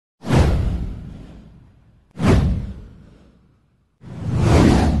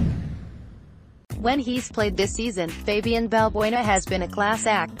When he's played this season, Fabian Balbuena has been a class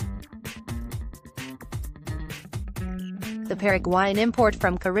act. The Paraguayan import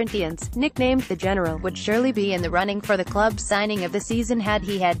from Corinthians, nicknamed the General, would surely be in the running for the club's signing of the season had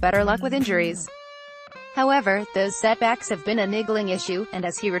he had better luck with injuries. However, those setbacks have been a niggling issue, and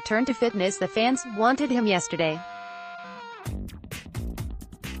as he returned to fitness the fans wanted him yesterday.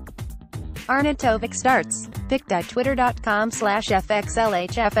 Arnautovic starts.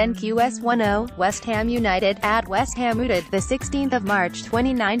 pic.twitter.com/FXLHFNQS10, West Ham United, at West Ham United, the 16th of March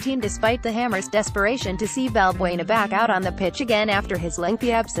 2019. Despite the Hammers' desperation to see Balbuena back out on the pitch again after his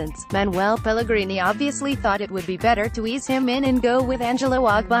lengthy absence, Manuel Pellegrini obviously thought it would be better to ease him in and go with Angelo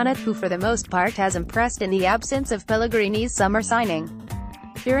Ogbonna, who for the most part has impressed in the absence of Pellegrini's summer signing.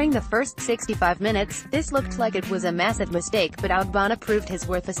 During the first 65 minutes, this looked like it was a massive mistake, but Ogbonna proved his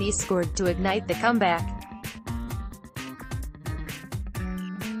worth as he scored to ignite the comeback.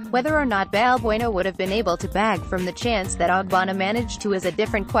 Whether or not Balbuena would have been able to bag from the chance that Ogbonna managed to is a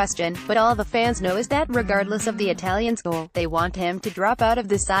different question, but all the fans know is that regardless of the Italian's goal, they want him to drop out of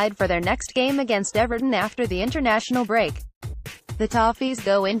the side for their next game against Everton after the international break. The Toffees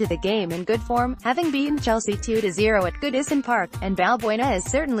go into the game in good form, having beaten Chelsea 2-0 at Goodison Park, and Balbuena is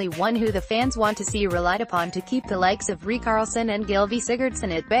certainly one who the fans want to see relied upon to keep the likes of Richarlison and Gylfi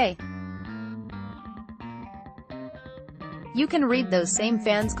Sigurdsson at bay. You can read those same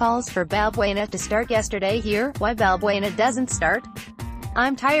fans' calls for Balbuena to start yesterday here. Why Balbuena doesn't start?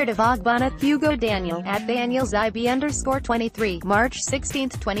 I'm tired of Ogbonna. Hugo Daniel, at DanielsIB_23, March 16,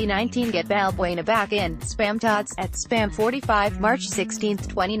 2019. Get Balbuena back in. Spam Tots, at Spam45, March 16,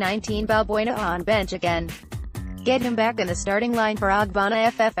 2019. Balbuena on bench again. Get him back in the starting line for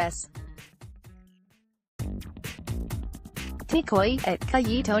Ogbonna FFS. Nikoi, at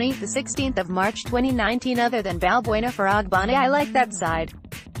Kayitoni, the 16th of March 2019. Other than Balbuena for Ogbonna, I like that side.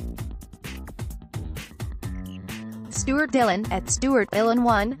 Stuart Dillon, at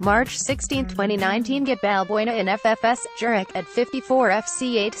StuartDillon1, March 16, 2019. Get Balbuena in FFS. Jurek, at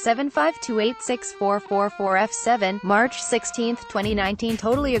 54FC8752864444F7, March 16, 2019.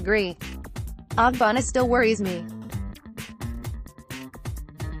 Totally agree. Ogbonna still worries me.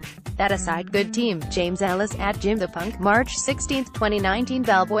 That aside, good team. James Ellis, at Jim the Punk, March 16, 2019.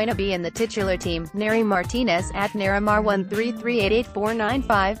 Balbuena be in the titular team. Neri Martinez, at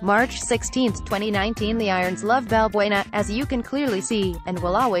Nerimar13388495, March 16, 2019. The Irons love Balbuena, as you can clearly see, and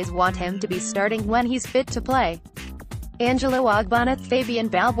will always want him to be starting when he's fit to play. Angelo Ogbonna, Fabian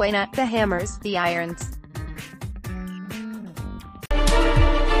Balbuena, the Hammers, the Irons.